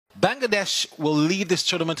Bangladesh will leave this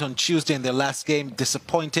tournament on Tuesday in their last game.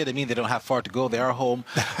 Disappointed. I mean, they don't have far to go. They are home.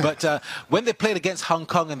 But when they played against Hong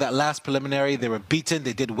Kong in that last preliminary, they were beaten.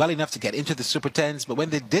 They did well enough to get into the Super 10s. But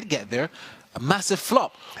when they did get there, a massive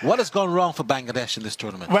flop. What has gone wrong for Bangladesh in this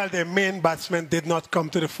tournament? Well, their main batsmen did not come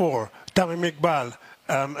to the fore. Tamim Iqbal,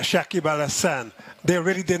 Shakib Al Hassan, they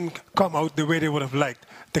really didn't come out the way they would have liked.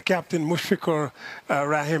 The captain, Mushfiqur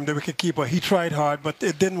Rahim, the wicketkeeper, he tried hard, but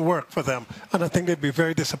it didn't work for them. And I think they'd be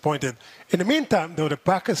very disappointed. In the meantime, though, the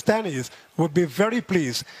Pakistanis would be very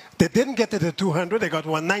pleased. They didn't get to the 200, they got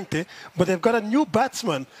 190, but they've got a new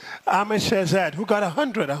batsman, Ahmed Shahzad, who got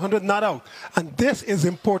 100 not out. And this is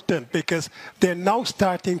important because they're now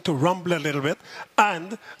starting to rumble a little bit.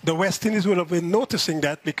 And the West Indies will have been noticing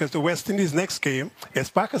that because the West Indies' next game is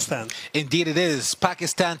Pakistan. Indeed it is.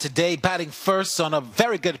 Pakistan today batting first on a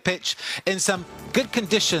very good pitch in some good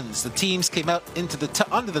conditions. The teams came out into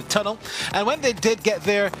under the tunnel, and when they did get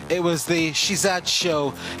there, it was the Shahzad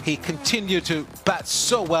show. He continued to bat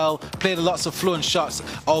so well, played lots of fluent shots,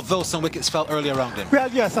 although some wickets fell early around him. Well,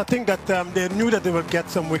 yes, I think that they knew that they would get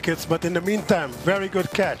some wickets, but in the meantime, very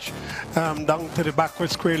good catch down to the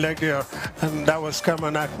backward square leg there, and that was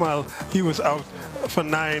Kamran Akmal. He was out for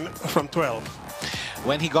 9 from 12.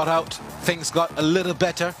 When he got out, things got a little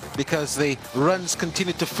better because the runs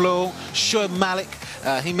continued to flow. Shoaib Malik,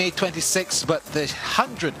 he made 26, but the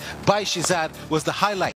 100 by Shahzad was the highlight.